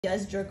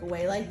does jerk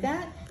away like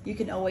that, you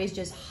can always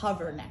just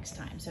hover next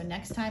time. So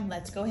next time,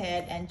 let's go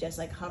ahead and just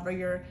like hover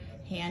your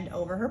hand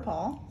over her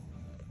paw,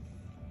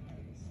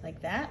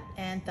 like that,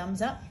 and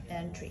thumbs up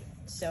and treat.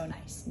 So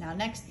nice.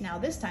 Now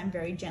this time,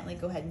 very gently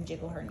go ahead and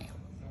jiggle her nail.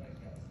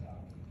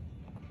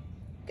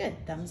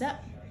 Good, thumbs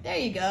up. There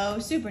you go,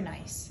 super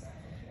nice.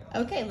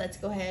 Okay, let's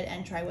go ahead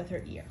and try with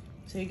her ear.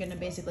 So you're gonna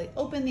basically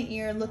open the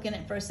ear, look in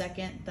it for a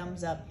second,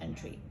 thumbs up and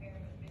treat.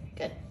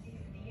 Good.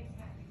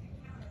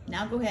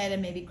 Now go ahead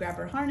and maybe grab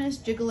her harness,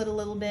 jiggle it a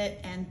little bit,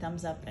 and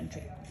thumbs up and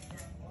treat.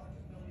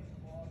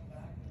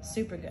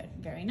 Super good,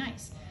 very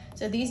nice.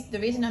 So the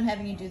reason I'm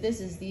having you do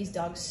this is these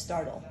dogs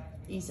startle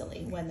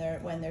easily when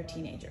they're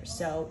teenagers.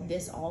 So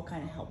this all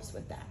kind of helps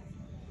with that.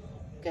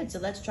 Good, so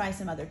let's try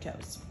some other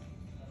toes.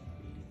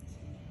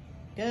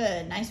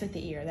 Good, nice with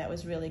the ear, that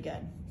was really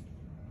good.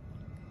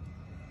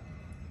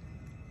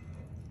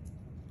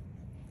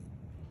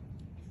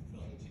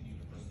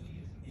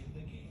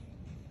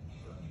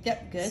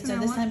 Yep, good. So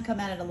this time come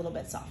at it a little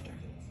bit softer.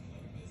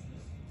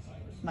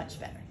 Much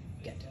better.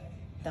 Good.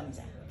 Thumbs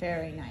up.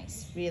 Very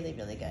nice. Really,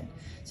 really good.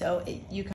 So you